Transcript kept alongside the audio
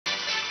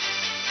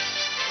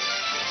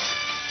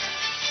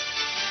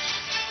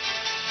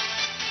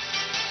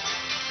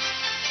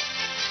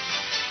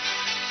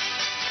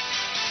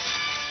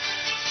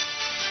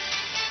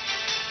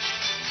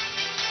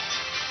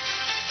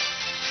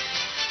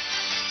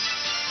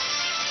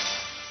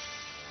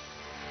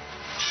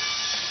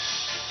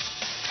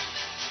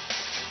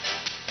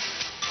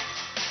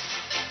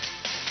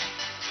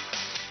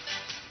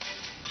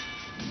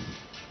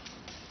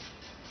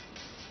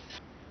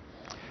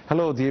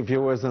Hello, dear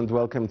viewers, and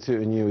welcome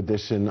to a new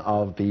edition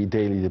of the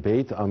Daily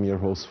Debate. I'm your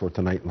host for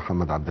tonight,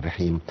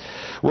 Mohamed.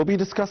 We'll be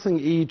discussing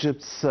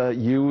Egypt's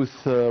youth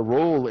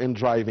role in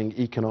driving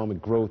economic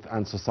growth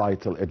and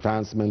societal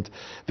advancement.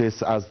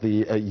 This as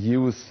the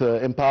youth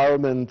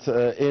empowerment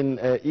in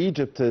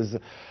Egypt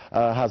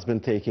has been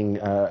taking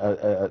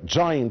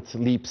giant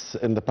leaps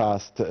in the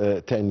past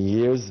 10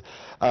 years,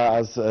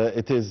 as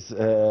it is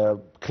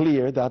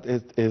clear that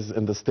it is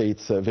in the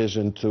state's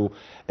vision to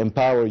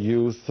empower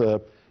youth.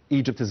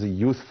 Egypt is a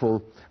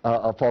youthful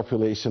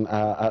population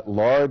at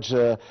large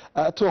to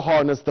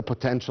harness the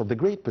potential, the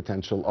great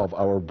potential of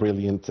our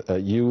brilliant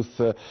youth.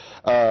 They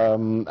are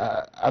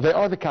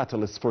the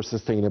catalysts for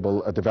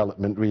sustainable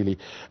development, really.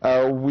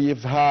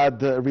 We've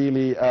had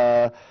really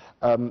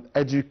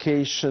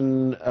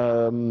education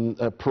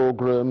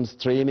programs,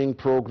 training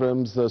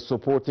programs,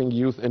 supporting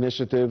youth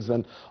initiatives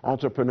and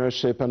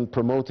entrepreneurship and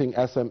promoting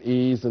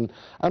SMEs, and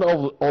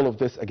all of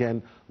this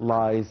again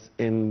lies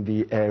in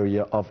the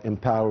area of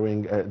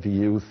empowering the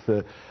youth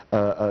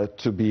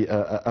to be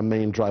a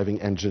main driving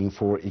engine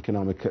for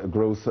economic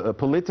growth,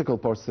 political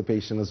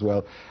participation as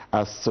well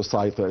as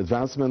societal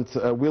advancement.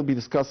 We'll be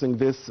discussing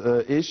this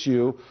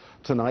issue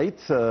tonight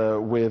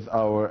with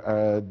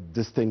our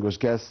distinguished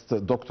guest,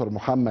 Dr.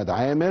 Mohamed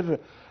Amer,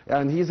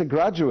 and he's a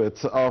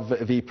graduate of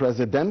the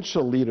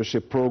Presidential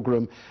Leadership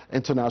Program,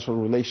 International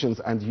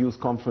Relations and Youth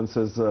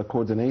Conferences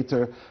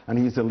Coordinator, and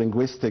he's a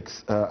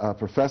linguistics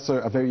professor.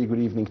 A very good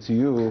evening to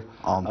you,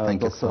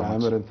 thank Dr. you so Amer,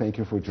 much. and thank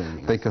you for joining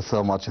us. Thank you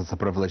so much. It's a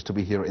privilege to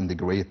be here in the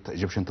great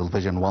Egyptian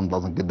television. One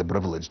doesn't get the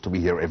privilege to be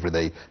here every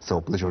day,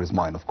 so pleasure is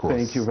mine, of course.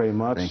 Thank you very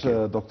much,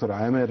 Dr.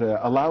 Amer.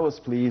 Allow us,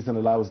 please, and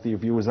allow us, dear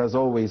viewers, as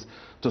always,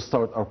 to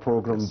start our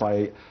program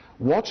by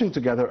watching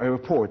together a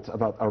report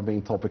about our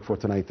main topic for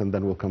tonight, and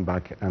then we'll come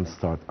back and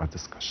start our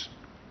discussion.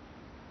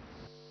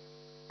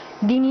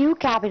 The new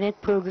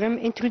cabinet program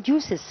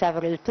introduces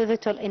several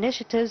pivotal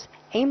initiatives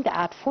aimed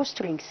at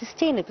fostering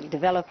sustainable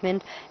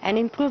development and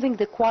improving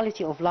the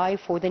quality of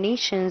life for the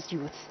nation's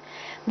youth.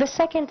 The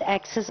second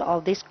axis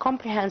of this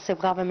comprehensive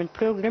government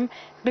program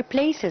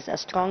replaces a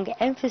strong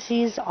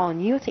emphasis on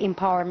youth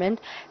empowerment,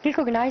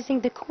 recognizing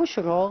the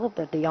crucial role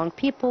that the young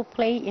people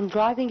play in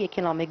driving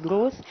economic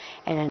growth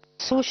and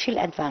social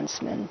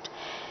advancement.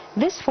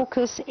 This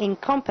focus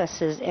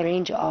encompasses a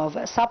range of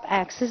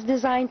sub-axes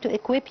designed to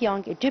equip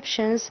young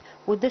Egyptians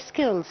with the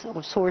skills,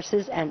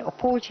 resources and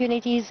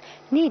opportunities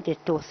needed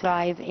to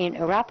thrive in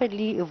a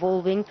rapidly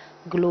evolving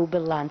global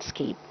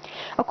landscape.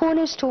 A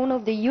cornerstone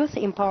of the youth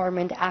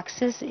empowerment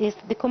axis is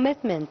the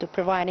commitment to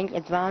providing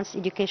advanced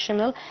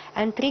educational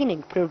and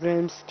training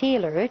programs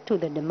tailored to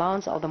the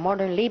demands of the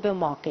modern labor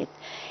market.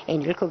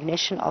 In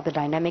recognition of the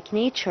dynamic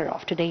nature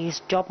of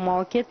today's job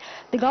market,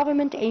 the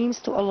government aims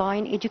to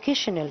align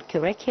educational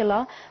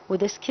curricula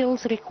with the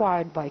skills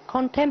required by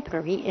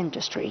contemporary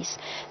industries.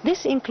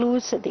 This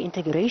includes the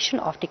integration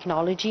of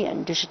technology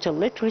and digital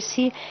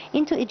literacy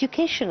into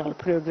educational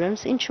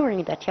programs,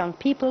 ensuring that young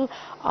people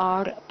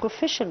are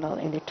professional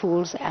in the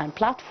tools and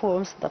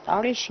platforms that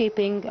are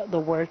reshaping the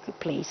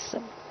workplace.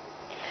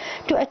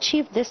 To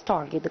achieve this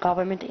target, the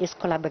government is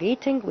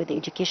collaborating with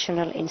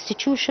educational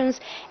institutions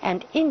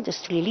and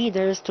industry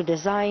leaders to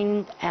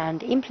design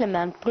and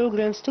implement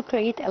programs to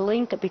create a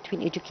link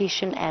between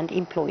education and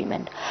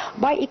employment.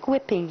 By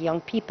equipping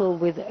young people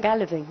with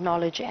relevant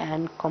knowledge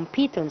and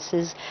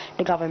competences,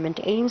 the government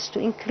aims to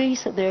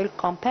increase their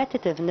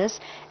competitiveness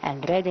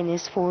and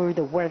readiness for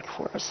the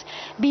workforce.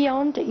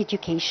 Beyond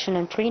education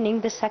and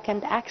training, the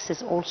second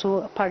axis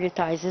also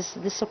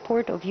prioritizes the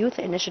support of youth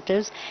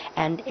initiatives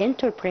and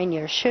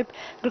entrepreneurship,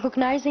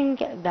 recognizing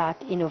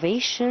that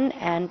innovation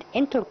and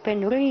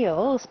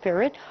entrepreneurial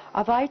spirit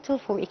are vital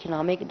for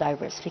economic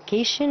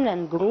diversification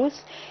and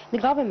growth. The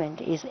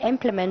government is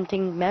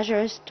implementing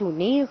measures to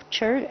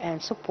nurture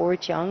and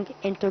support young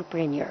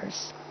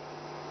entrepreneurs.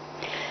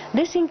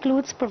 This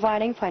includes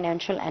providing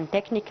financial and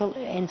technical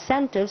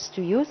incentives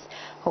to youth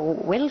who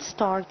will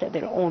start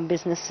their own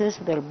businesses,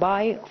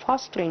 thereby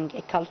fostering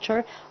a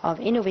culture of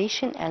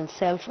innovation and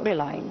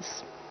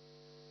self-reliance.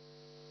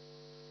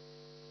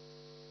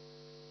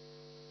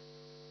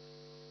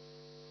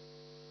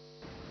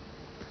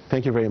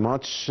 Thank you very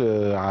much,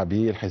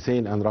 Abir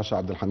Hussein and Rasha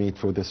Abdul Hamid,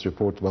 for this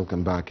report.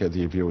 Welcome back,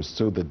 dear viewers,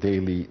 to the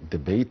Daily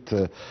Debate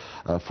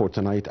for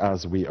tonight,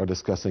 as we are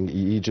discussing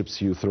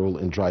Egypt's youth role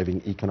in driving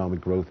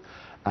economic growth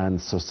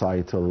and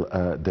societal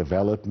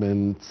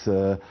development.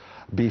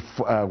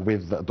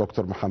 With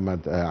Dr.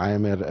 Mohamed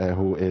Amer,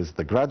 who is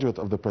the graduate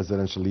of the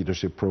Presidential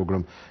Leadership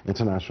Program,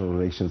 International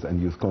Relations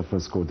and Youth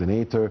Conference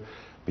Coordinator.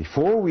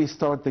 Before we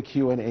start the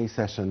Q&A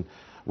session,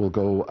 we'll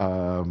go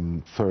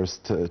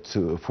first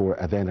for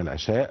Adhan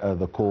al-Isha,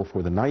 the call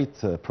for the night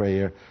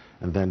prayer,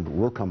 and then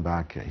we'll come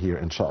back here,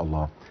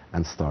 inshallah,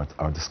 and start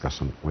our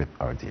discussion with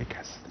our dear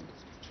guest.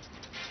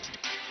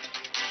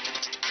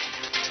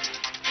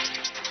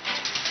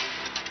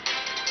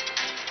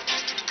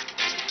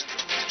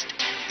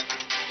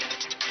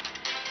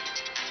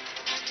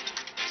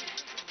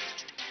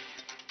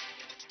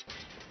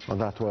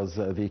 Well, that was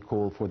the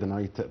call for the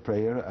night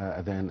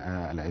prayer. Then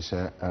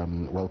Al-Isha.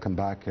 Welcome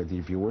back,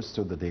 dear viewers,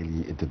 to the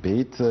daily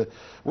debate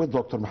with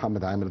Dr.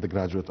 Mohamed Amer, the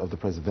graduate of the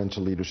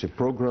Presidential Leadership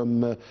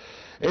Program,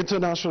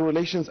 International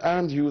Relations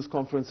and Youth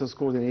Conferences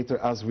Coordinator,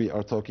 as we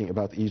are talking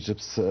about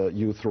Egypt's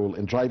youth role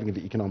in driving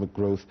the economic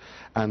growth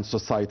and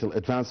societal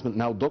advancement.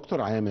 Now, Dr.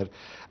 Amer,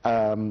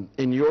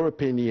 in your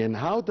opinion,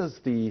 how does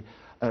the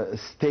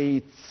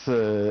state's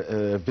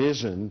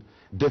vision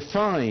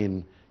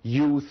define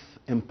youth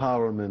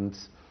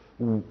empowerment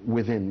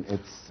within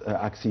its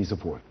axes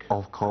of work?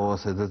 Of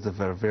course, it is a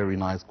very, very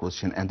nice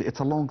question, and it's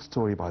a long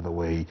story, by the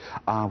way.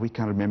 We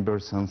can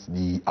remember since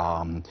the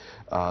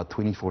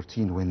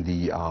 2014, when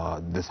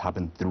this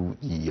happened through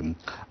the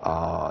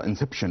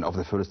inception of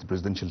the first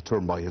presidential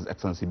term by His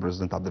Excellency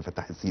President Abdel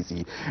Fattah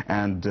al-Sisi,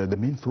 and the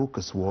main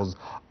focus was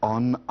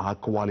on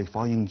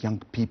qualifying young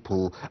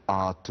people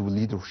to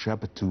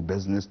leadership, to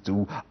business,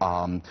 to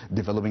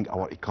developing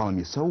our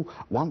economy. So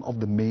one of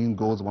the main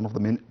goals, one of the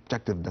main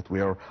objectives that we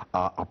are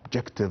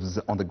objectives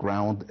on the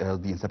ground,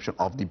 the inception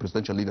of the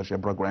Presidential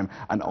Leadership Program,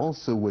 and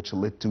also which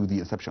led to the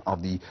inception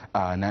of the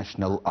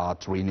National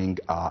Training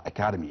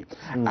Academy.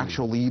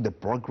 Actually, the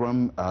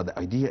program, the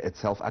idea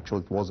itself,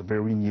 actually it was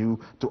very new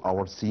to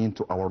our scene,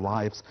 to our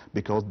lives,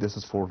 because this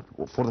is for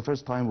the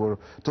first time we're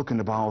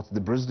talking about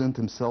the President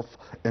himself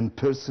in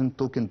person,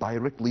 talking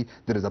directly.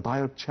 There is a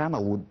direct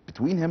channel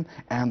between him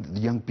and the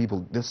young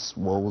people. This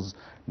was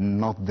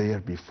not there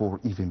before,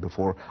 even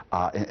before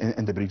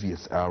in the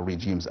previous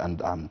regimes and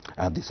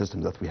the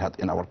systems that we had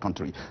in our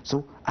country.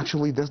 So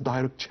actually this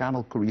direct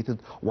channel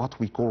created what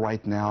we call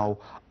right now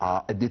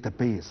a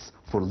database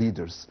for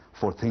leaders,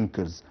 for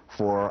thinkers,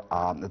 for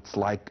it's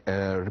like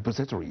a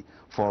repository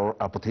for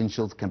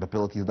potentials,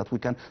 capabilities that we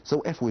can.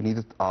 So if we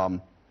needed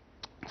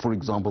for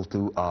example,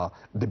 to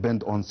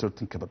depend on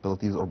certain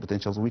capabilities or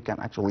potentials, we can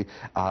actually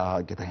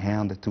get a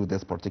hand to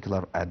this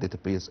particular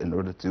database in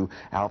order to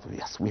have,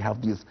 yes, we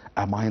have these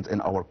minds in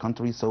our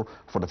country. So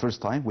for the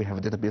first time, we have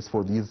a database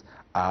for these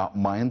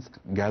minds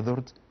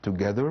gathered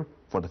together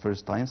for the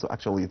first time. So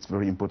actually it's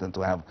very important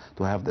to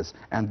have this,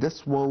 and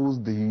this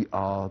was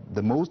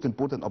the most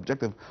important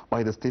objective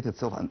by the state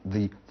itself and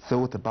the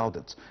thought about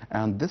it.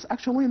 And this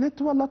actually led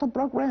to a lot of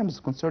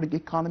programs concerning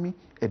economy,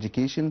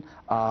 education,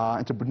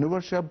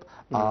 entrepreneurship,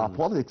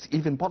 politics,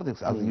 even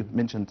politics, as you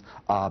mentioned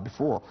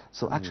before.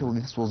 So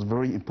actually this was a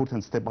very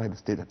important step by the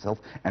state itself,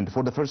 and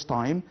for the first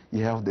time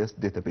you have this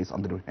database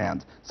under your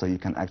hand, so you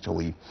can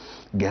actually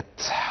get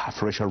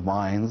fresher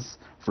minds,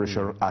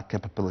 fresher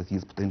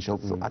capabilities, potential.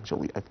 So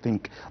actually I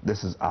think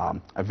this is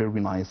a very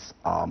nice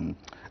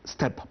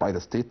step by the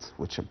state,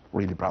 which I'm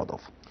really proud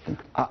of.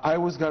 I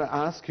was going to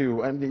ask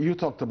you, and you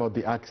talked about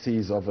the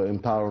axes of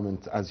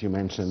empowerment, as you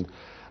mentioned.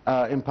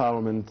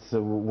 Empowerment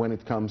when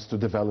it comes to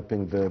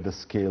developing the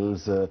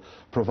skills,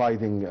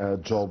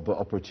 providing job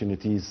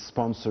opportunities,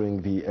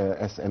 sponsoring the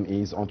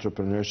SMEs,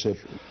 entrepreneurship.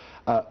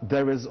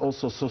 There is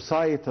also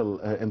societal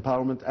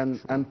empowerment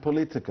and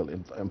political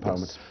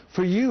empowerment. Yes.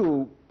 For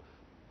you,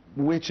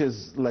 which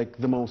is like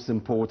the most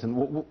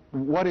important?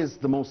 What is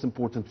the most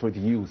important for the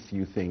youth,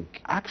 you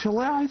think?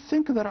 Actually, I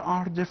think there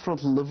are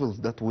different levels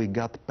that we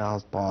got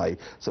passed by.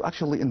 So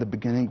actually in the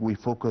beginning we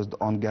focused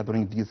on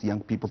gathering these young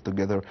people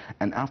together,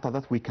 and after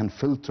that we can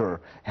filter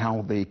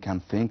how they can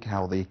think,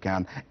 how they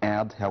can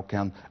add, how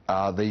can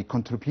they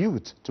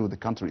contribute to the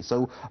country.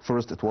 So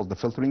first it was the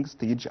filtering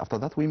stage. After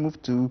that we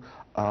moved to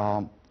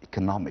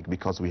economic,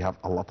 because we have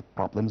a lot of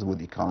problems with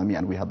the economy,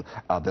 and we had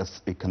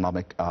this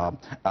economic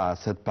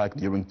setback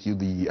during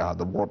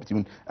the war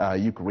between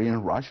Ukraine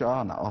and Russia,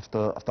 and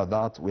after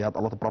that we had a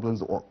lot of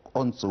problems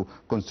also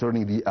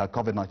concerning the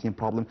COVID-19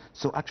 problem.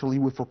 So actually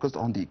we focused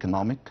on the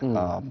economic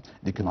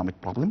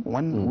problem.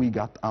 When we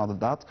got out of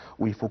that,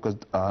 we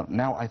focused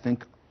now I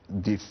think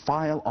the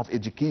file of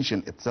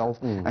education itself.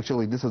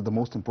 Actually this is the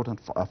most important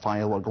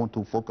file we're going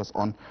to focus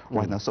on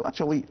right now. So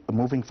actually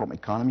moving from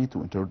economy to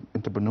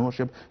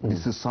entrepreneurship, the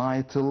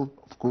societal,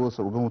 of course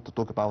we're going to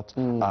talk about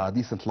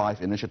decent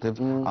life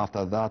initiative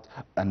after that,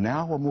 and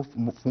now we're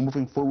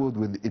moving forward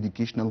with the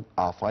educational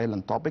file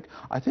and topic.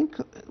 I think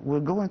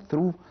we're going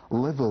through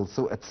levels,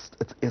 so it's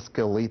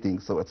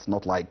escalating, so it's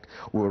not like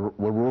we're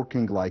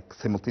working like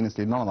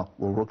simultaneously. No,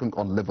 we're working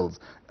on levels.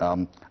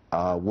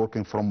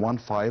 Working from one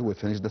file, we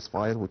finish this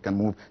file, we can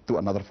move to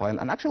another file,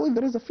 and actually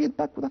there is a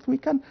feedback that we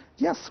can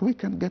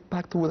get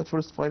back to the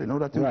first file in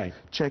order to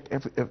check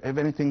if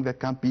anything that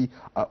can be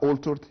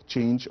altered,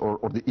 changed, or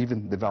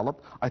even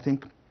developed. I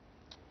think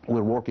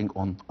we're working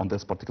on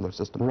this particular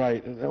system.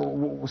 Right.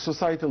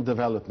 Societal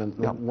development,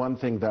 one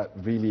thing that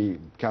really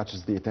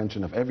catches the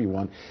attention of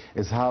everyone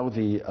is how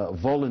the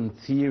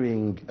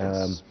volunteering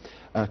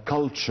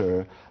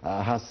culture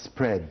has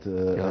spread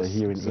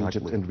here in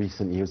Egypt in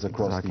recent years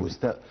across the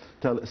youth,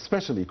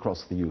 especially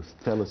across the youth.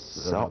 Tell us.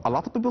 So a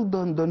lot of people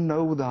don't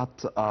know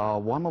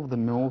that one of the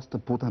most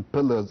important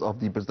pillars of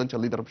the presidential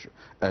leadership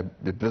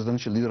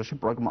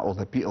program, or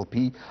the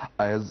PLP,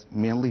 is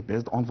mainly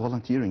based on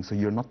volunteering. So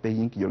you're not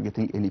paying, you're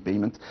getting any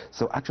payment.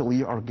 So actually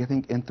you are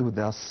getting into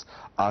this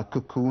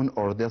cocoon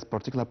or this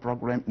particular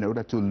program in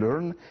order to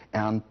learn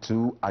and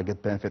to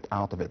get benefit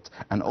out of it.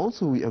 And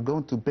also we are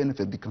going to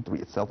benefit the country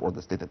itself or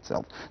the state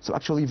itself. So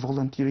actually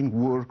volunteering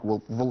work,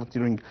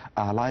 volunteering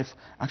life,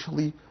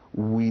 actually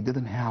we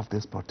didn't have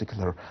this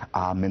particular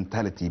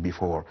mentality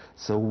before.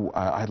 So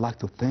I'd like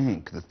to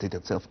thank the state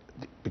itself,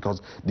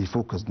 because they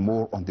focused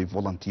more on the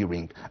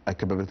volunteering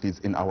capabilities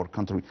in our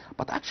country.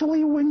 But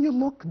actually, when you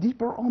look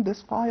deeper on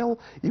this file,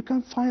 you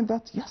can find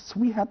that, yes,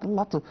 we had a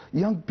lot of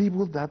young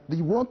people that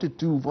they wanted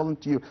to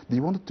volunteer. They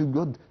wanted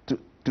to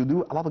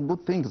do a lot of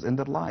good things in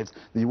their lives.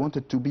 They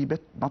wanted to be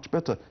much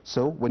better.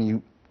 So when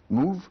you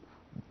move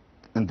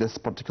in this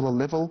particular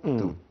level,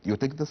 you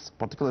take this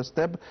particular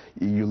step,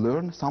 you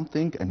learn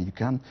something, and you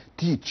can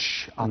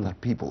teach other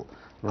people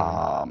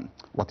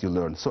what you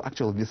learn. So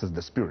actually this is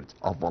the spirit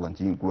of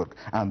volunteering work,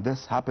 and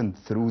this happened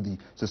through the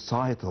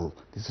societal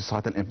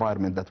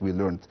environment that we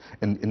learned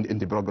in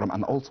the program,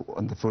 and also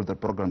in the further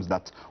programs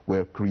that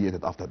were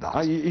created after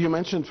that. You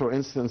mentioned, for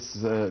instance,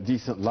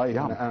 Decent Life,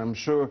 and I'm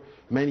sure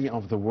many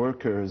of the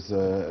workers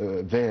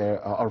there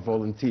are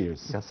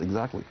volunteers. Yes,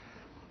 exactly.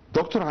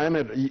 Dr.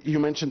 Amer, you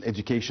mentioned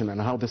education and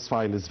how this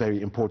file is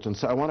very important.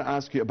 So I want to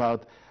ask you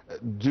about,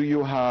 do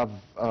you have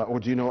or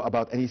do you know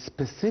about any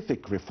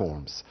specific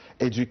reforms,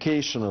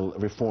 educational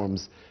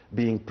reforms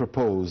being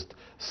proposed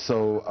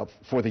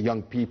for the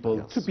young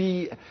people to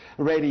be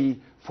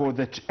ready for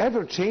the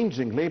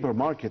ever-changing labor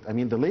market? I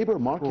mean, the labor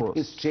market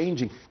is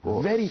changing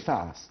very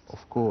fast. Of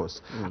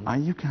course.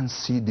 And you can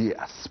see the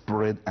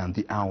spread and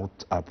the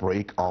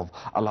outbreak of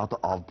a lot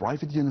of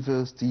private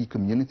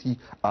community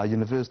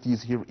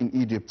universities here in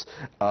Egypt,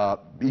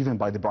 even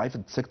by the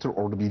private sector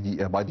or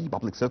by the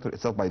public sector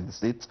itself, by the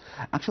state.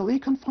 Actually, you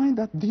can find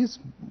that these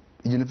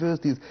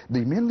universities,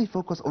 they mainly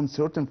focus on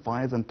certain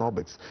files and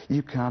topics.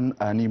 You can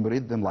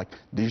enumerate them like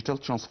digital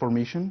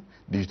transformation,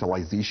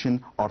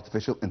 digitalization,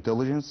 artificial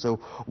intelligence. So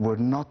we're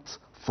not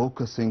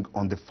focusing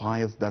on the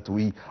files that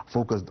we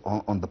focused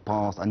on the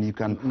past, and you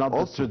can not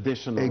also the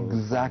traditional,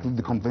 exactly,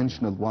 the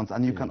conventional ones,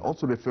 and you can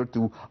also refer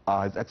to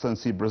His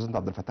Excellency President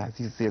Abdel Fattah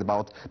Sisi said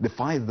about the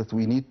files that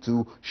we need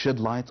to shed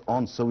light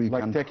on, so we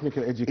like can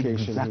technical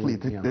education. Exactly,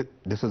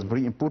 this is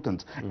very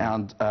important.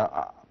 And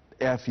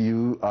if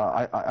you,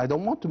 I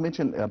don't want to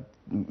mention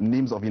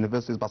names of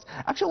universities, but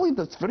actually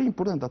that's very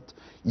important that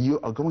you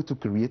are going to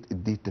create a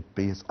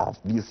database of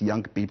these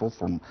young people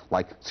from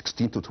like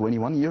 16 to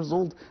 21 years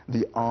old.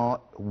 They are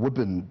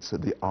weaponed,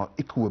 they are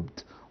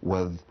equipped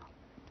with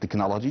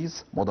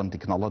technologies, modern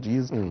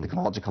technologies,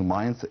 technological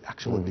minds.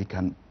 Actually, they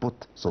can put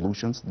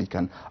solutions, they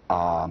can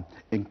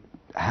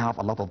have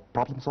a lot of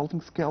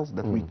problem-solving skills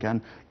that we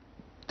can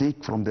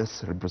take from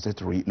this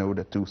repository in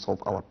order to solve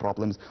our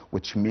problems,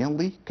 which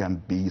mainly can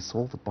be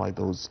solved by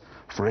those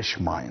fresh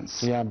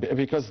minds. Yeah,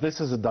 because this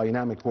is a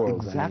dynamic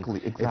world.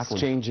 Exactly, It's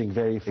changing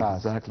very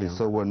fast. Exactly.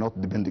 So we're not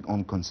depending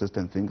on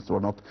consistent things. We're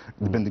not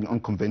depending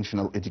on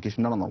conventional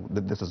education. No.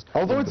 This is.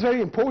 Although it's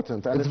very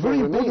important. And it's very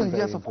important,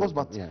 yes, of course.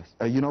 But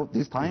you know,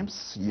 these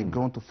times you're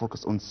going to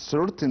focus on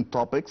certain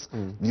topics.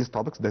 These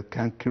topics that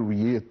can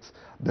create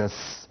this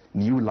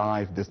new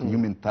life, this new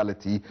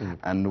mentality,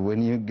 and when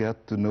you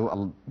get to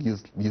know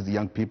these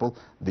young people,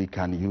 they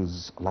can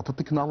use a lot of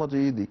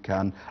technology, they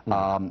can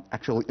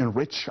actually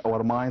enrich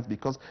our minds,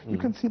 because you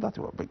can see that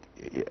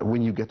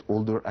when you get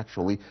older,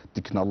 actually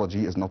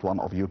technology is not one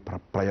of your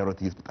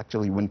priorities, but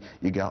actually when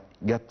you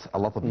get a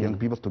lot of young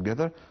people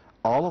together,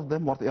 all of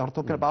them, what they are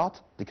talking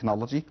about,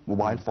 technology,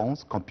 mobile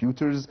phones,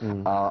 computers,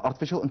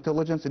 artificial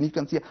intelligence, and you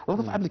can see a lot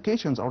of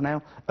applications are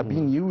now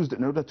being used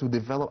in order to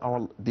develop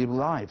our daily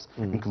lives,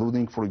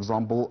 including, for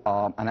example,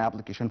 an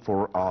application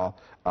for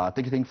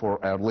ticketing for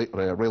a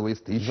railway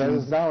station. There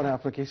is now an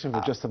application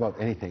for just about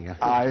anything.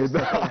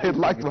 I'd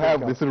like to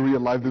have this in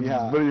real life. This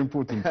is very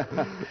important.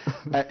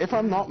 If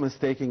I'm not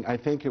mistaken, I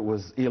think it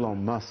was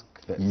Elon Musk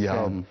that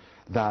said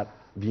that,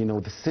 you know,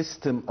 the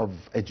system of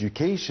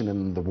education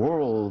in the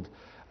world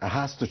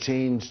has to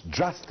change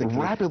drastically.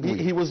 Rapidly.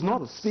 He was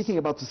not speaking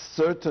about a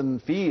certain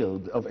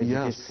field of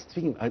education,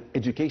 speaking of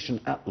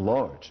education at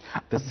large,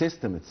 the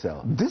system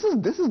itself. This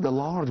is the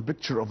large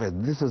picture of it.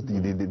 This is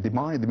the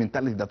mind, the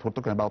mentality that we're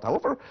talking about.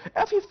 However,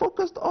 if you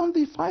focused on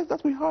the files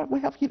that we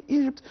have here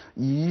in Egypt,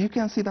 you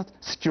can see that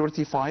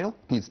security file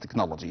needs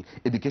technology,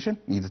 education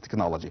needs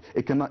technology,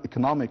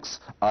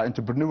 economics,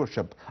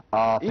 entrepreneurship,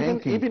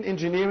 banking, even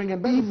engineering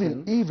and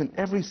medicine. Even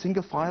every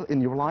single file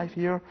in your life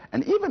here,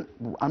 and even,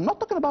 I'm not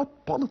talking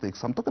about politics,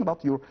 I'm talking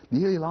about your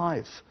daily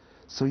life.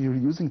 So you're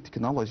using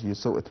technology.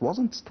 So it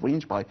wasn't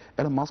strange by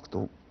Elon Musk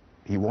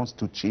he wants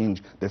to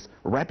change this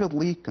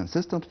rapidly,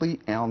 consistently,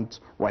 and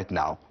right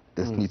now.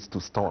 This needs to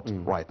start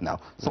right now.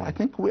 So I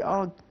think we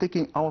are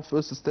taking our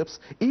first steps,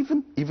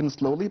 even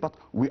slowly, but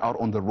we are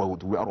on the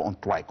road. We are on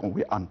track. And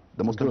we are,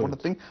 the most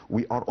important thing,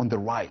 we are on the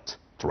right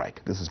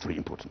track. This is very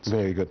important.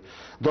 Very good.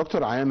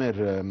 Dr. Amer,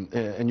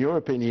 in your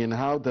opinion,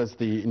 how does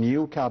the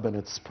new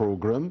cabinet's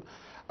program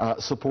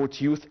support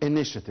youth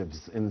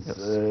initiatives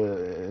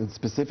in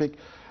specific,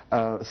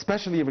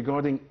 especially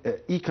regarding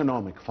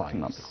economic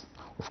files?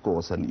 Of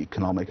course, and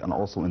economic and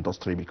also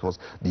industry, because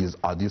these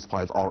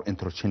files are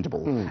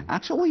interchangeable.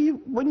 Actually,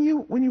 when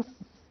you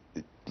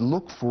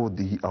look for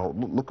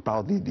look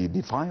about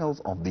the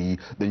files of the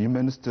new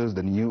ministers,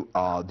 the new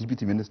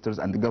deputy ministers,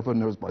 and the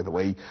governors, by the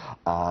way,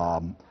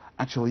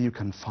 actually you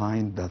can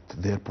find that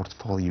their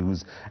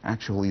portfolios,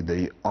 actually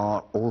they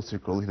are all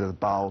circulated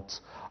about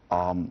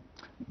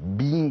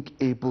being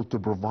able to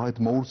provide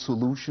more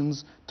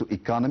solutions to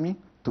economy,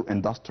 to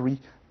industry.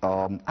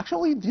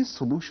 Actually, these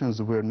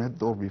solutions were not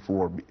there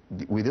before.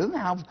 We didn't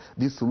have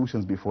these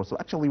solutions before. So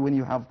actually, when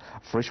you have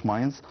fresh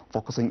minds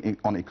focusing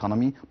on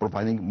economy,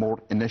 providing more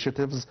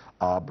initiatives,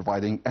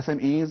 providing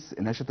SMEs,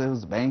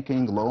 initiatives,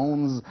 banking,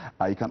 loans,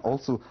 you can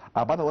also,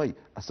 by the way,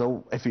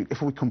 so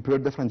if we compare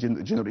different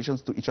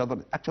generations to each other,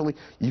 actually,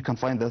 you can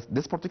find that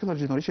this particular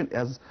generation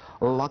is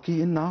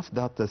lucky enough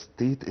that the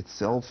state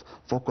itself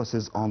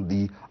focuses on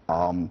the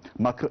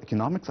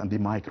macroeconomics and the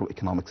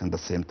microeconomics at the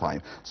same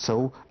time.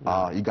 So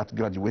you got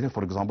graduated,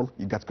 for example,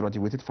 you got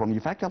graduated from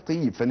your faculty,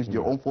 you finished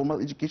your own formal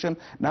education.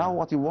 Now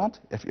what you want,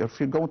 if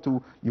you're going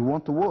to, you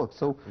want to work.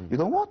 So you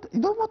don't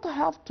want to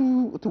have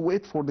to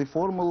wait for the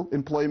formal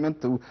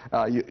employment to,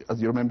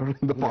 as you remember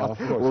in the past.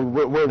 Yeah, of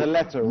course. The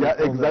letter. Yeah,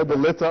 exactly,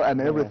 the letter and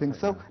everything.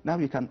 So now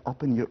you can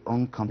open your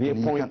own company, you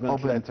can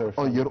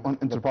open your own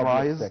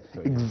enterprise.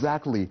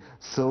 Exactly.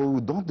 So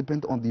don't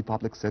depend on the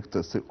public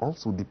sector. So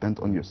also depend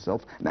on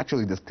yourself. And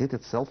actually, the state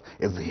itself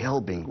is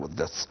helping with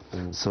this.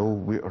 So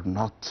we are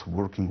not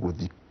working with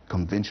the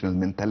conventional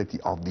mentality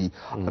of the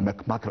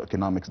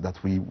macroeconomics that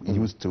we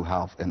used to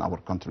have in our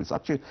countries.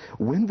 Actually,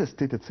 when the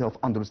state itself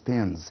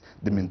understands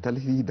the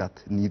mentality that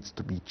needs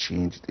to be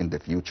changed in the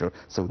future,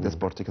 so this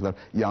particular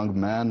young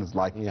man is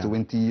like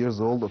 20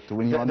 years old or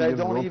 21 years old.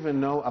 They don't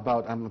even know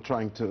about, I'm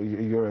trying to,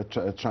 you're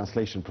a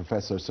translation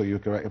professor, so you're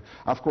correct.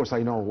 Of course,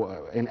 I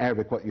know in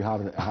Arabic what you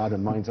had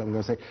in mind, so I'm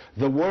going to say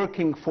the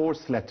working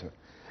force letter.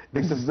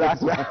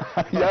 Exactly.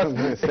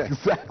 Yes,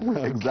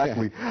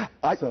 exactly.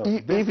 So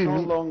this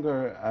no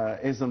longer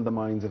is in the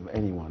minds of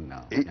anyone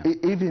now.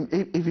 Even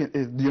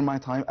during my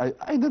time,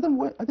 I didn't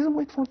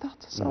wait for that.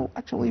 So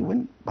actually,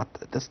 but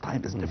this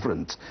time is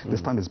different.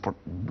 This time is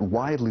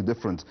widely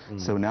different.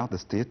 So now the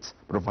state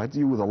provides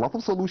you with a lot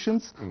of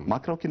solutions,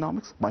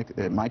 macroeconomics,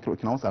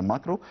 microeconomics, and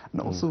macro,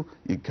 and also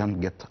you can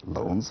get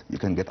loans. You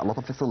can get a lot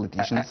of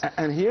facilitations.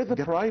 And here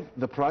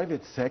the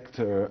private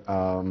sector,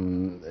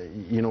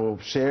 you know,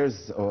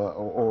 shares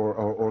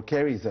or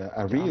carries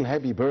a real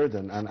heavy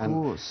burden,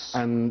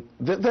 and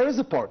there is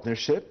a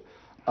partnership,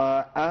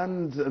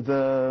 and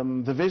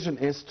the vision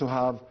is to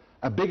have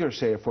a bigger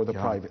share for the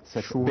private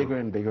sector, bigger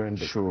and bigger and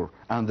bigger. Sure,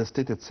 and the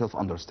state itself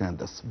understands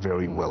this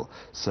very well.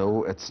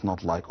 So it's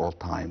not like all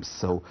times.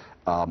 So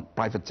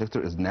private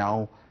sector is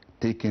now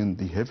taking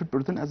the heavy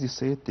burden, as you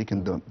say,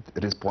 taking the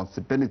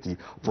responsibility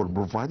for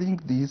providing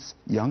these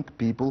young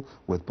people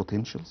with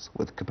potentials,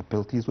 with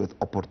capabilities, with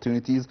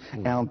opportunities.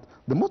 And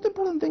the most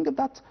important thing is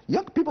that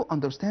young people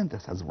understand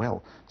this as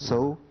well.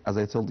 So, as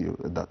I told you,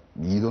 that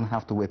you don't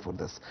have to wait for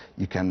this.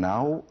 You can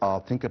now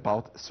think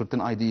about a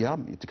certain idea,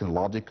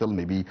 technological,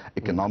 maybe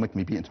economic,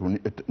 maybe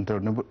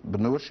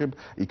entrepreneurship.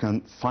 You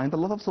can find a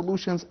lot of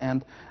solutions,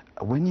 and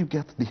when you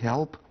get the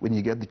help, when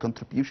you get the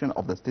contribution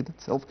of the state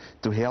itself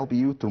to help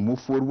you to move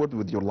forward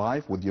with your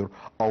life, with your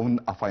own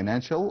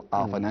financial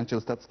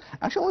steps,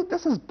 actually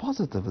this is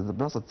positive. It's a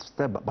positive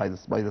step by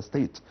the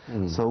state.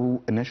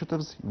 So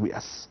initiatives,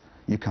 yes.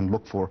 You can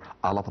look for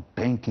a lot of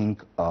banking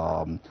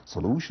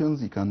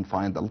solutions. You can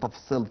find a lot of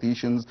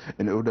facilitations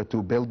in order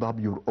to build up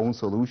your own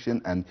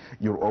solution and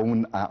your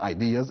own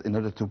ideas in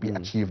order to be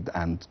achieved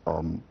and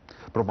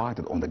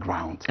provided on the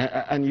ground.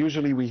 And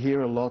usually we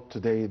hear a lot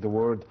today the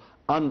word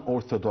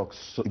unorthodox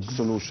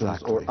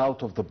solutions or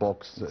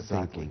out-of-the-box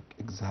thinking.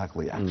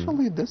 Exactly.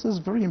 Actually, this is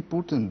very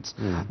important.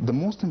 The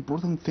most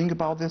important thing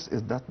about this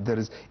is that there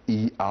is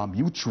a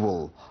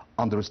mutual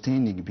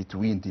understanding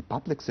between the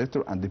public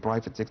sector and the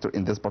private sector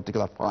in this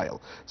particular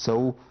file.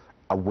 So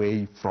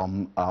away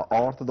from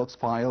orthodox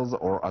files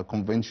or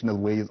conventional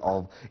ways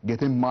of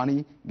getting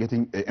money,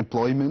 getting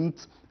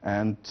employment,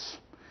 and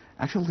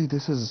actually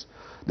this is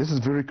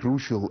very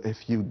crucial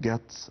if you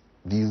get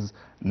these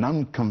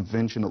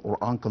non-conventional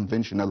or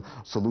unconventional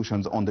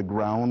solutions on the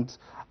ground.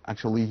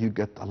 Actually, you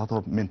get a lot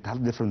of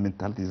different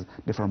mentalities,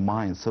 different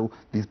minds. So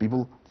these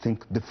people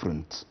think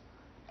different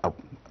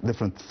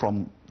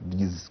from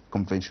these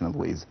conventional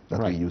ways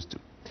that we used to.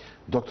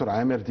 Dr.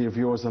 Amer, dear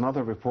viewers,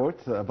 another report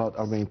about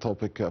our main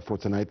topic for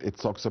tonight. It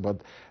talks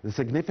about the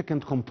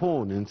significant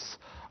components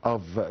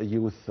of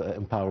youth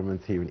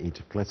empowerment here in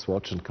Egypt. Let's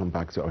watch and come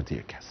back to our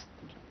dear guest.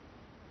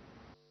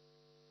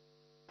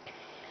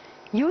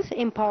 Youth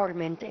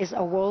empowerment is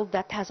a world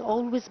that has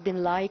always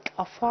been like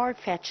a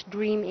far-fetched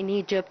dream in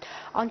Egypt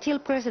until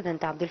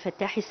President Abdel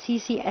Fattah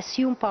el-Sisi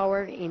assumed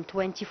power in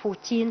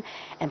 2014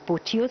 and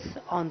put youth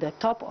on the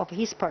top of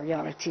his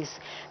priorities.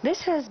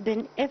 This has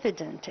been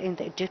evident in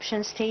the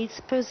Egyptian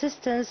state's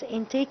persistence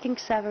in taking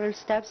several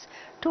steps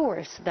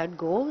towards that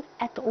goal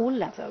at all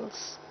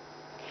levels.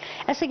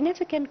 A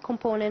significant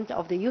component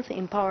of the youth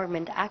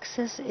empowerment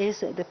axis is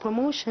the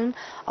promotion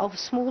of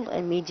small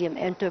and medium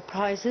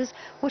enterprises,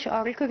 which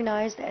are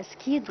recognized as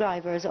key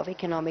drivers of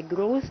economic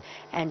growth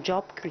and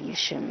job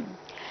creation.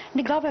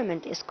 The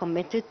government is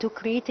committed to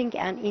creating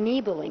an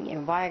enabling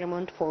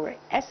environment for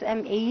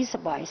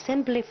SMEs by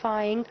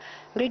simplifying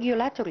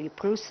regulatory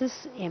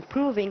process,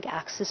 improving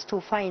access to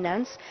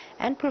finance,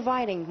 and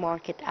providing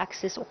market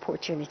access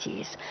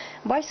opportunities.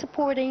 By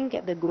supporting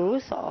the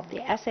growth of the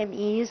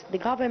SMEs, the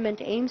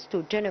government aims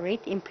to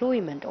generate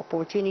employment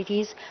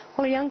opportunities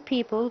for young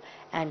people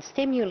and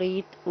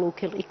stimulate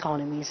local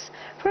economies.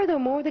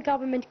 Furthermore, the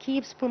government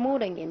keeps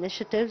promoting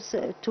initiatives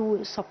to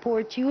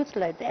support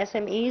youth-led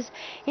SMEs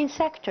in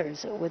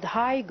sectors with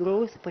high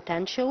growth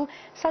potential,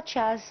 such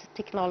as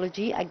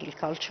technology,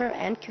 agriculture,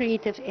 and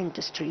creative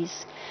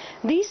industries.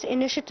 These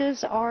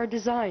initiatives are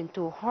designed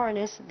to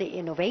harness the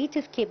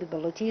innovative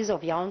capabilities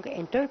of young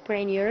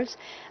entrepreneurs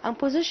and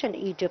position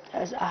Egypt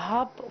as a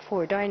hub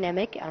for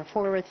dynamic and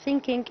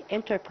forward-thinking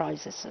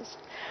enterprises.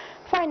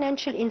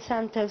 Financial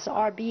incentives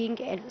are being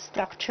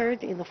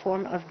structured in the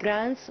form of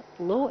grants,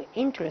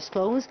 low-interest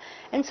loans,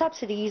 and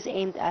subsidies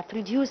aimed at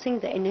reducing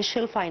the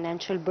initial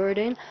financial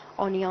burden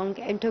on young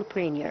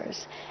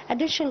entrepreneurs.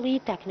 Additionally,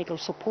 technical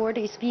support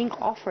is being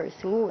offered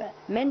through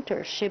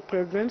mentorship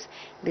programs,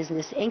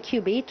 business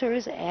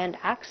incubators, and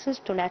access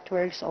to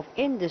networks of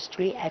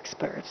industry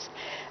experts.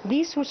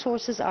 These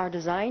resources are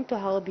designed to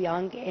help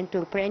young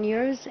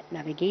entrepreneurs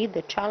navigate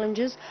the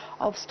challenges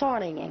of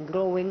starting and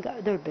growing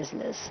their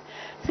business.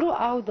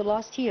 Throughout the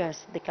last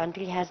years, the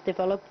country has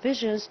developed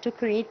visions to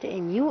create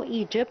a new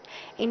Egypt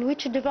in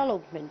which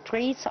development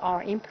traits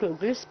are in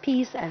progress,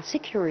 peace and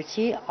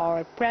security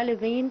are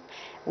prevalent,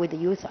 with the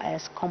youth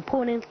as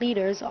component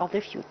leaders of the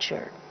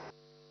future.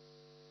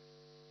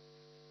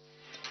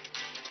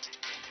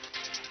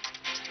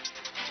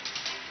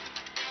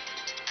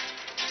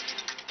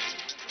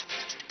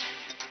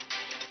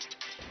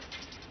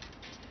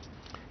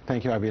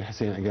 Thank you, Abir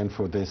Hussein, again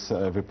for this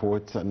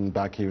report. And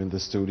back here in the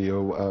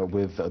studio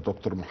with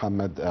Dr.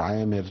 Mohamed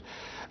Amer.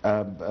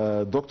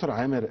 Dr.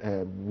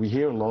 Amer, we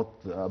hear a lot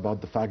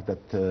about the fact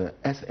that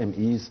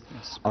SMEs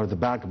are the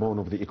backbone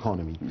of the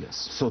economy.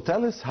 Yes. So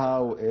tell us,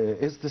 how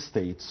is the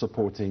state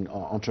supporting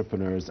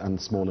entrepreneurs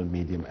and small and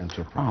medium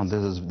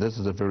enterprises? This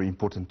is a very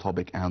important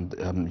topic, and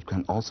you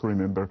can also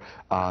remember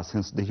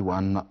since day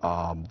one,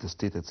 the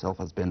state itself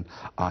has been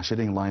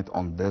shedding light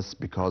on this,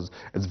 because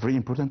it's very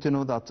important to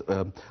know that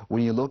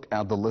when you look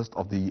at the list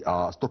of the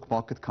stock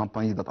market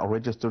companies that are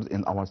registered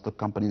in our stock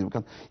companies,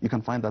 you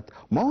can find that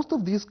most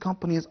of these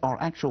companies are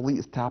actually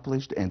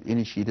established and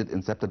initiated,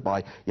 incepted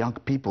by young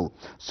people.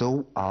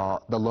 So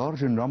the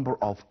larger number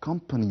of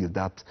companies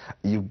that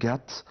you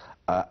get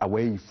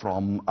away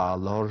from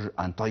large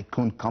and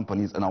tycoon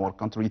companies in our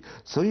country,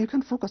 so you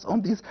can focus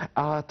on these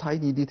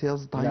tiny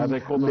details. Yeah, they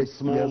call them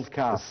small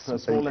caps,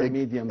 small and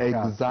medium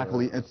caps.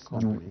 Exactly.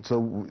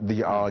 So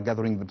they are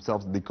gathering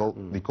themselves. They call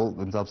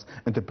themselves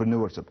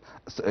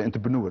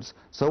entrepreneurs.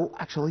 So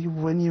actually,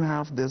 when you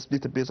have this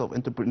database of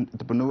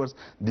entrepreneurs,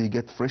 they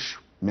get fresh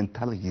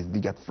mentalities, they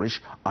get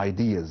fresh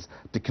ideas,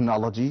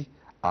 technology,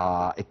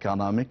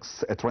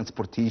 economics,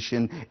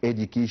 transportation,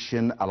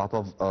 education, a lot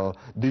of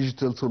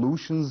digital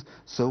solutions.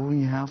 So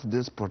we have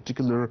this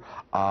particular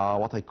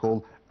what I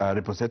call a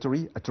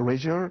repository, a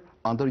treasure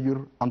under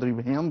your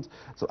hand.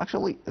 So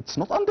actually, it's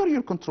not under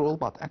your control,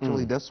 but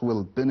actually this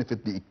will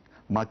benefit the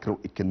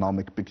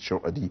macroeconomic picture,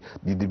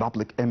 the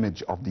public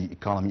image of the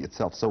economy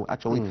itself. So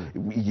actually,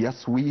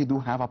 yes, we do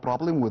have a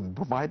problem with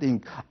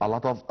providing a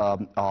lot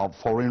of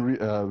foreign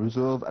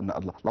reserve and a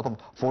lot of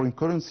foreign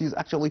currencies.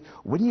 Actually,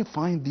 when you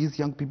find these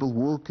young people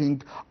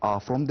working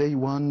from day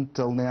one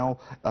till now,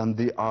 and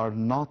they are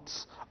not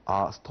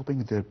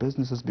stopping their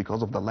businesses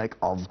because of the lack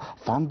of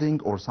funding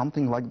or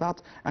something like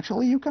that,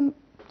 actually you can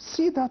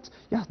see that,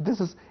 yes, this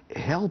is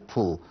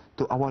helpful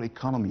to our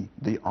economy.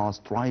 They are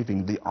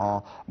striving, they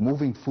are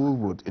moving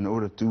forward in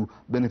order to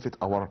benefit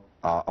our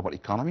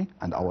economy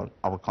and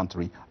our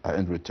country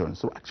in return.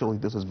 So actually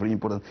this is very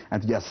important.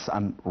 And yes,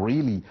 I'm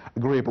really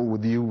agreeable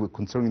with you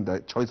concerning the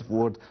choice of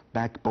word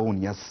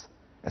backbone. Yes,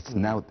 it's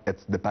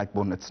the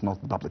backbone, it's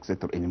not the public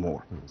sector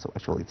anymore. So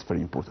actually it's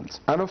very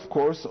important. And of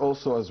course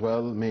also as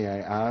well, may I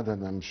add,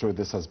 and I'm sure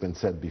this has been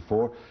said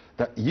before,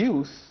 that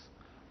youth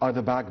are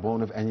the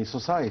backbone of any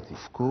society.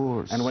 Of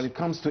course. And when it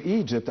comes to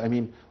Egypt, I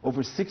mean,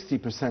 over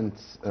 60%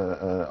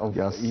 of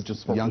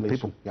Egypt's population young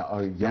people.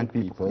 are young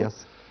people.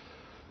 Yes.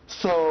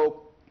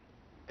 So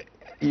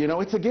you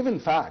know, it's a given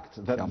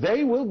fact that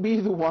they will be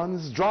the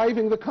ones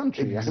driving the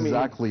country. Exactly.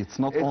 I mean, it's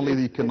not only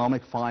the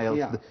economic file,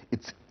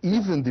 it's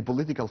even the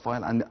political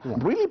file. And I'm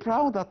really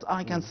proud that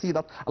I can see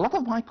that a lot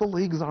of my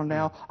colleagues are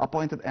now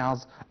appointed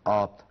as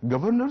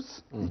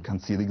governors. You can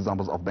see the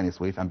examples of Bani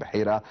Suef and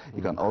Bahira.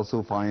 You can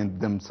also find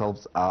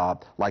themselves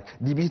like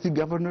deputy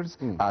governors,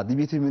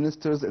 deputy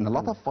ministers, in a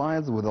lot of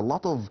files with a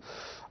lot of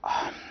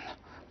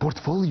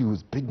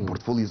portfolios, big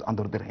portfolios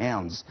under their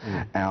hands.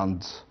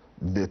 And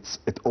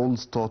it all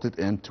started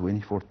in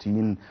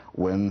 2014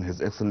 when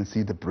His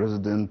Excellency the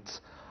President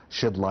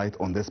shed light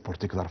on this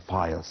particular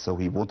file. So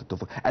he wanted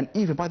to, and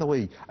even, by the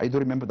way, I do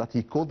remember that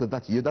he called it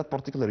that year, that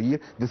particular year,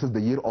 this is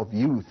the year of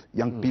youth,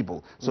 young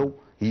people. So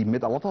he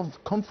made a lot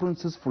of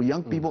conferences for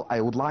young people. I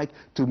would like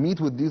to meet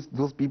with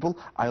those people.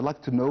 I would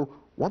like to know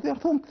what they are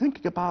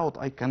thinking about.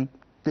 I can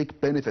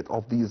take benefit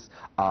of these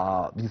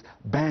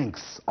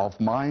banks of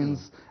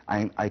minds,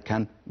 and I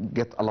can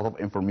get a lot of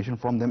information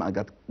from them. I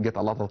get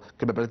a lot of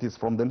capabilities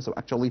from them. So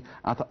actually,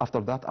 after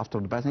that,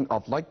 after the passing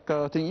of like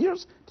 10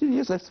 years,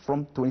 that's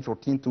from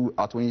 2014 to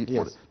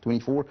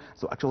 2024.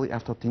 So actually,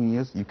 after 10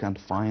 years, you can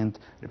find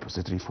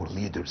repository for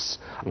leaders.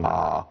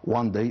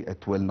 One day,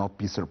 it will not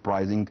be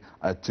surprising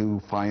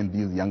to find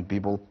these young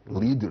people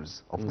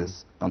leaders of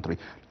this country.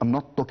 I'm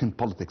not talking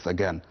politics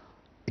again,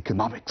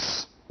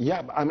 economics.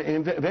 Yeah, I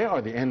mean, they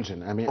are the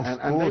engine. I mean,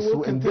 and they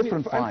will continue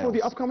and for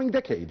the upcoming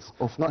decades.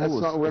 Of course.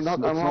 I'm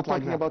not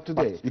talking about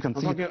today. You can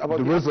see about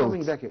the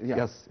results.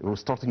 Yes, we're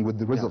starting with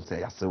the results.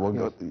 Yes,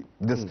 so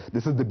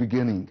this is the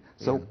beginning.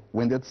 So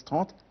when that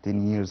started,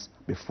 10 years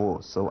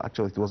before. So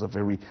actually, it was a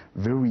very,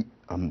 very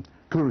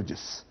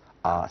courageous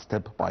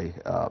step by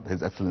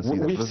His Excellency.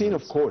 We've seen,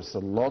 of course, a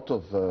lot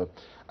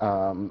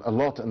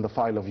in the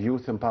file of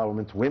youth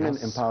empowerment, women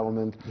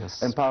empowerment,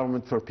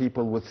 empowerment for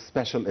people with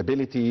special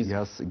abilities.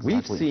 Yes, exactly.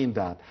 We've seen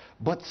that,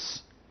 but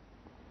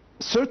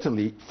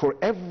certainly for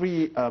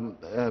every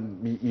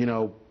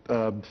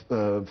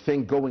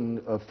thing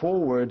going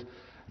forward,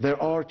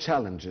 there are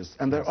challenges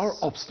and there are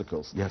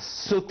obstacles. Yes.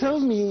 So tell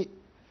me,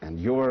 and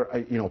you're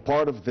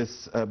part of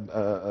this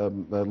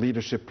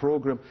leadership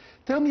program,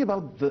 tell me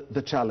about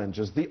the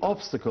challenges, the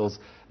obstacles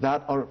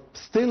that are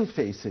still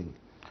facing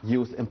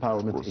youth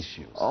empowerment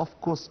issues. Of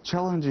course,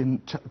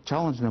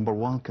 challenge number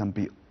one can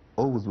be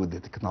always with the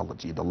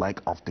technology, the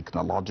lack of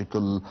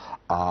technological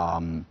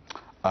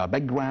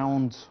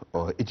background,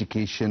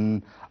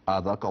 education,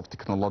 the lack of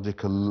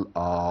technological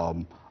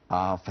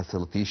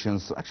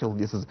facilitations. So actually,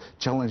 this is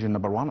challenge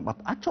number one, but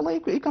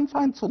actually you can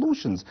find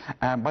solutions.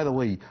 And by the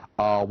way,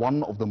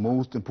 one of the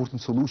most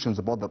important solutions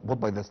brought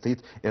by the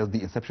state is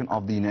the inception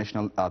of the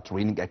National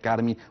Training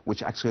Academy,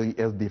 which actually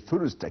is the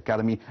first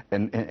academy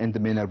in the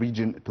MENA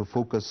region to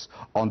focus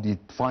on the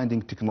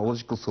finding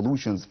technological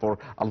solutions for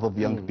a lot of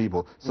young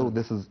people. So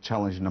this is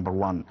challenge number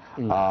one.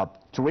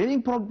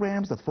 Training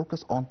programs that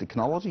focus on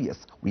technology, yes,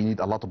 we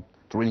need a lot of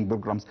training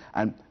programs,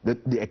 and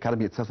the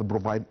academy itself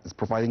is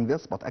providing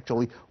this, but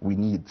actually we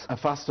need a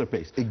faster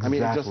pace.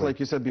 Exactly. I mean, just like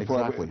you said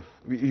before,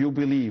 you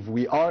believe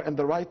we are on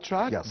the right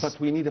track, but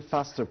we need a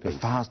faster pace.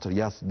 Faster,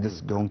 yes. This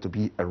is going to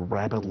be a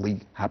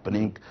rapidly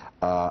happening,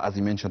 as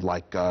you mentioned,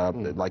 like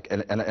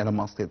Elon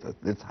Musk,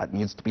 this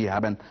needs to be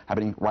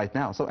happening right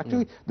now. So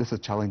actually, this is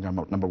challenge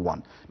number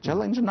one.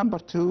 Challenge number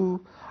two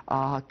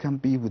can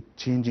be with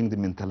changing the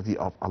mentality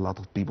of a lot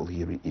of people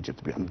here in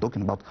Egypt. I'm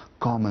talking about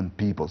common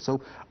people. So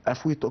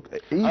if we talk,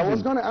 I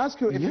was going to ask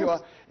you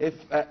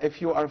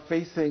if you are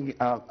facing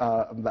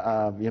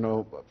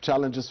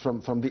challenges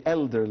from the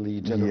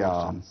elderly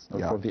generations, or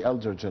from the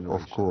elder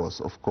generation. Of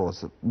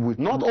course.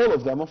 Not all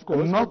of them, of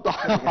course. Not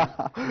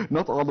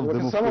all of them.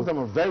 Because some of them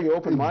are very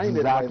open-minded.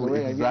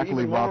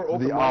 Exactly. But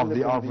they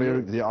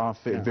are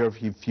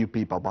very few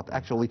people. But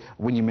actually,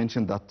 when you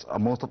mentioned that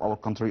most of our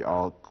country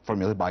are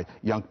formulated by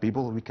young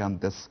people,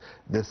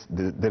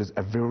 there is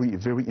a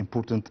very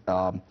important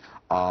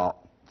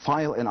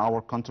file in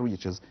our country,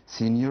 which is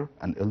senior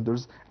and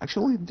elders.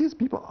 Actually, these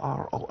people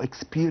are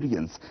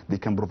experienced. They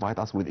can provide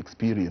us with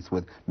experience,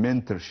 with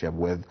mentorship,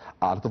 with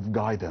a lot of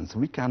guidance.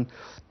 We can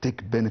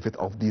take benefit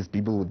of these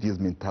people with these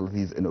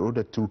mentalities in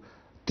order to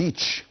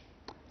teach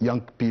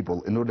young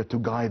people, in order to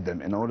guide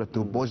them, in order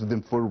to push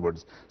them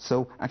forwards.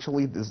 So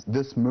actually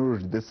this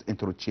merge, this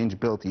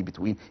interchangeability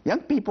between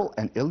young people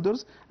and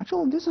elders,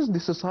 actually this is the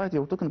society.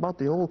 We're talking about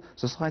the whole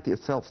society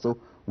itself. So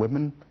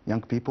women,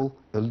 young people,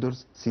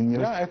 elders,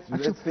 seniors. Yeah,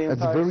 it's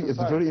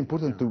very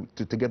important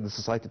to get the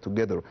society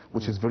together,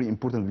 which is very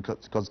important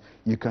because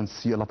you can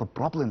see a lot of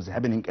problems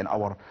happening in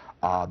our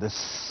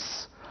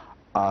this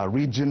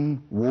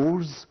region,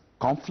 wars,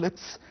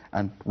 conflicts,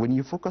 and when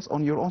you focus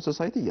on your own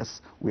society,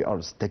 yes, we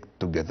are stuck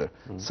together.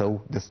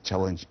 So this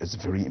challenge is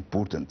very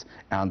important,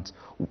 and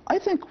I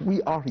think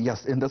we are,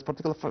 yes, in this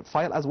particular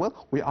file as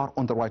well, we are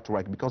on the right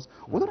track, because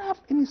we don't have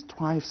any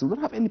strifes, we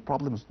don't have any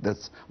problems with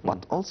this,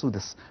 but also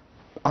this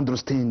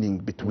understanding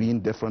between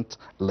different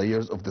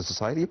layers of the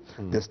society,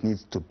 this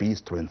needs to be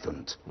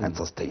strengthened and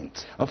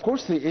sustained. Of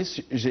course, the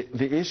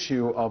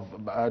issue of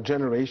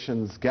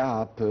generations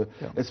gap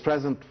is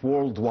present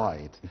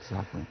worldwide.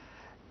 Exactly.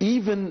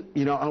 even,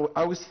 you know,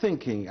 I was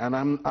thinking, and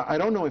I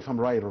don't know if I'm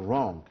right or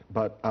wrong,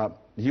 but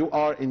you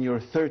are in your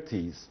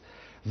 30s.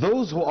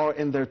 Those who are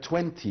in their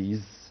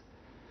 20s,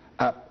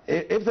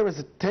 if there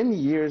is 10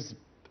 years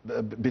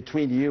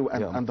between you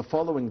and the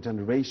following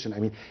generation, I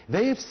mean,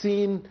 they have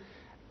seen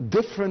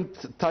different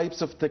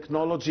types of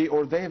technology,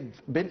 or they have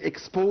been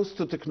exposed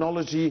to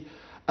technology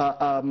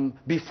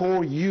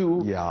before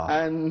you,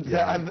 and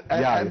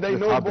they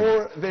know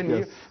more than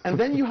you. And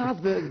then you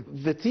have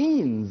the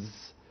teens,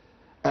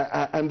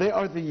 and they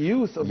are the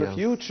youth of the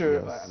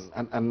future,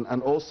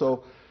 and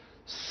also,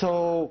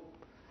 so,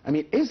 I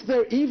mean, is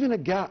there even a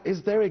gap?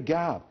 Is there a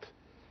gap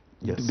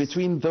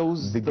between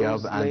those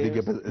layers?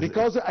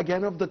 Because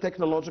again of the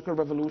technological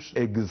revolution.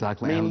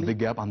 Exactly, mainly. And the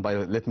gap, and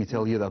let me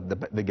tell you that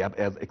the gap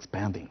is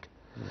expanding.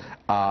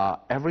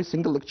 Every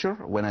single lecture,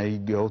 when I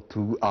go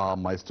to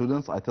my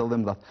students, I tell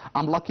them that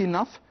I'm lucky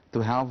enough to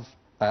have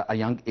a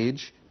young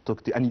age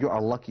talk to, and you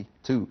are lucky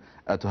too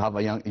to have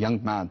a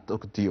young man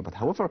talk to you. But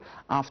however,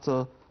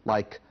 after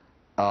like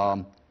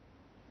 5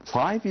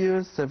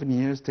 years, 7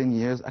 years, 10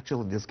 years,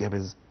 actually this gap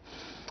is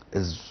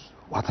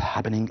what's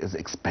happening is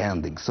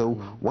expanding. So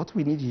what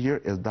we need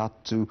here is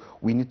that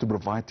we need to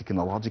provide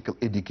technological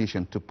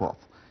education to both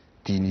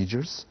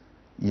teenagers,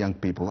 young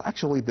people.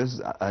 Actually, there's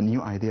a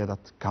new idea that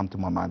come to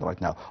my mind right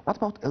now. What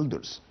about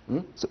elders?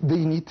 So they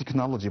need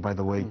technology, by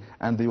the way,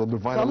 and they will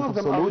provide some a lot of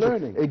them solutions. are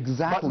learning.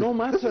 Exactly. But no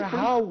matter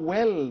how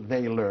well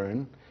they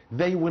learn,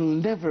 they will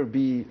never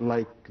be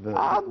like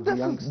the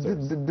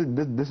youngsters.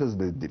 This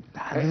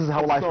is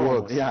how life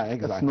works. Yeah,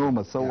 exactly. It's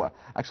normal. So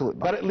actually,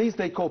 but at least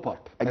they cope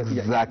up.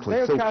 Exactly.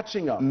 They're so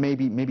catching up.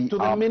 Maybe to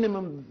the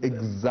minimum.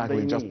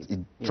 Exactly. Just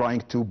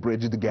trying to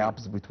bridge the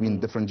gaps between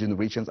different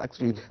generations.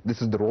 Actually,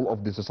 this is the role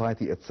of the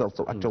society itself.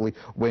 So actually,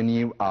 when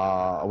you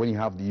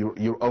have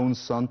your own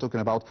son talking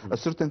about a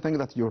certain thing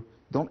that you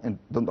don't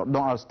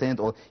understand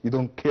or you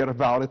don't care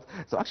about it.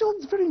 So actually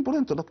it's very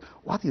important to look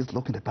what he's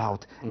looking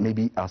about.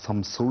 Maybe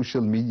some social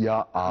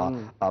media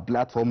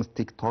platforms,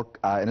 TikTok,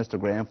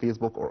 Instagram,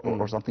 Facebook,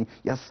 or something.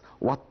 Yes,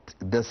 what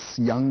this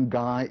young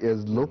guy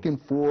is looking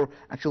for.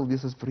 Actually,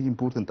 this is very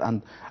important,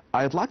 and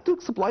I'd like to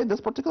exploit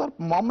this particular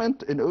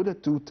moment in order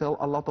to tell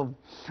a lot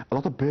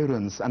of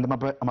parents, and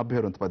I'm a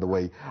parent, by the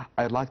way.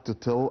 I'd like to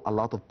tell a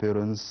lot of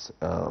parents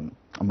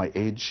my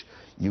age,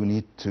 you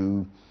need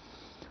to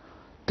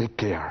take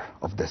care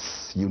of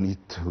this. You need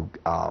to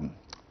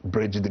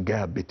bridge the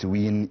gap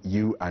between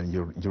you and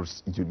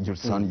your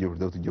son, your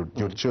daughter,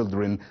 your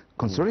children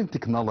concerning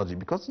technology,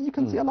 because you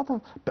can see a lot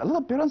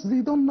of parents,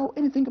 they don't know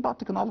anything about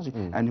technology,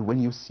 and when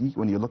you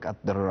look at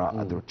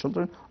their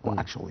children, well,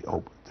 actually,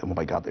 oh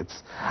my God,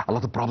 it's a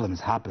lot of problems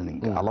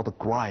happening, a lot of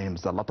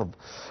crimes, a lot of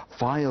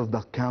files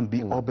that can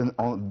be opened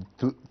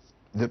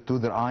to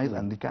their eyes,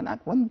 and they can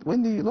act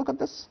when they look at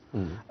this.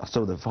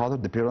 So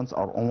the parents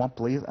are on one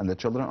place and the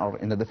children are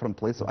in a different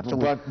place. So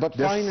actually, but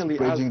finally,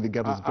 bridging the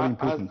gap is very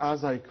important.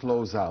 As I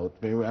close out,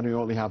 and we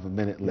only have a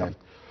minute left,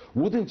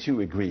 wouldn't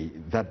you agree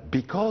that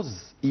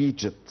because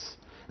Egypt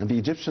and the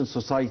Egyptian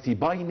society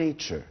by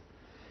nature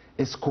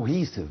is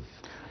cohesive,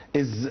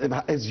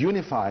 is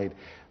unified,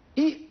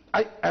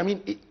 I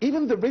mean,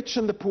 even the rich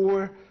and the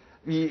poor,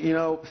 you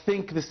know,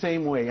 think the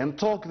same way and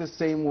talk the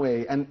same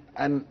way, and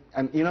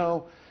you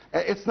know,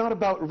 it's not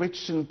about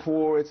rich and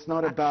poor. It's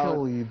not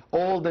about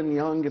old and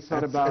young. It's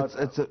not about.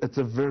 It's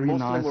a very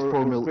nice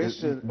formula.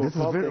 This is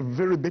a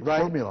very big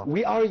formula.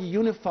 We are a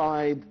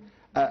unified,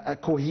 a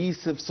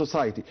cohesive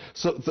society.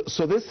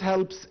 So this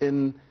helps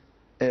in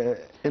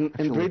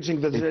bridging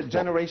the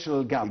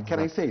generational gap. Exactly. Can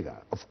I say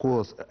that? Of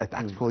course. It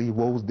actually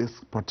was this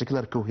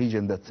particular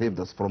cohesion that saved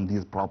us from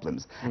these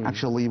problems.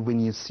 Actually, when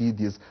you see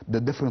the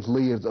different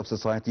layers of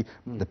society,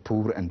 the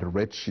poor and the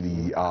rich,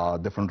 the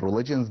different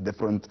religions,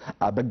 different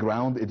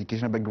background,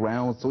 educational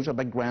backgrounds, social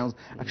backgrounds,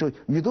 actually,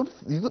 you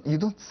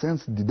don't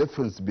sense the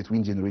difference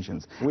between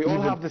generations. We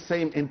all have the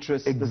same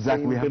interests.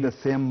 Exactly. We have the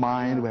same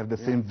mind. We have the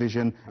same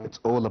vision. It's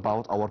all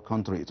about our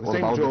country. It's all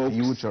about the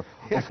future.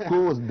 Of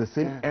course, the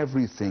same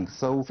everything.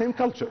 So same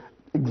culture.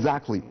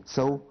 Exactly.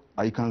 So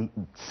you can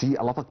see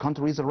a lot of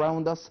countries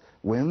around us.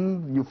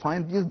 When you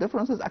find these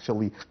differences,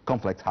 actually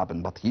conflict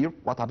happen. But here,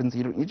 what happens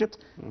here in Egypt?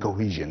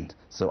 Cohesion.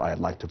 So I'd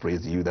like to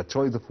praise you. The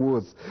choice of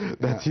words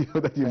that you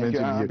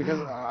mentioned here.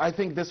 Because I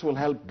think this will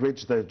help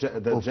bridge the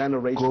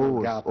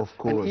generational gap,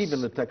 and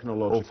even the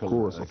technological.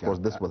 Of course,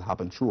 this will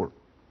happen, sure.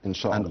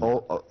 Inshallah. And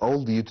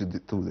all due to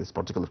this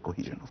particular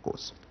cohesion, of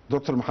course.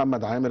 Dr.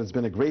 Mohamed Amer, it's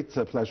been a great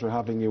pleasure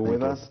having you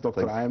with us.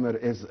 Dr. Amer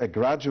is a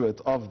graduate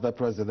of the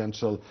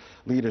Presidential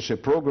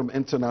Leadership Program,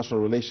 International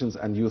Relations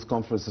and Youth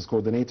Conferences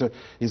Coordinator.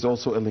 He's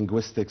also a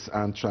linguistics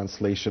and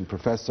translation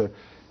professor.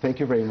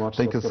 Thank you very much.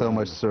 Thank you so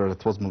much, sir.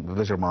 It was a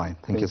pleasure mine.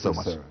 Thank you so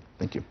much. Sir.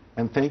 Thank you.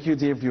 And thank you,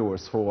 dear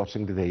viewers, for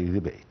watching the Daily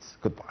Debates.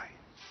 Goodbye.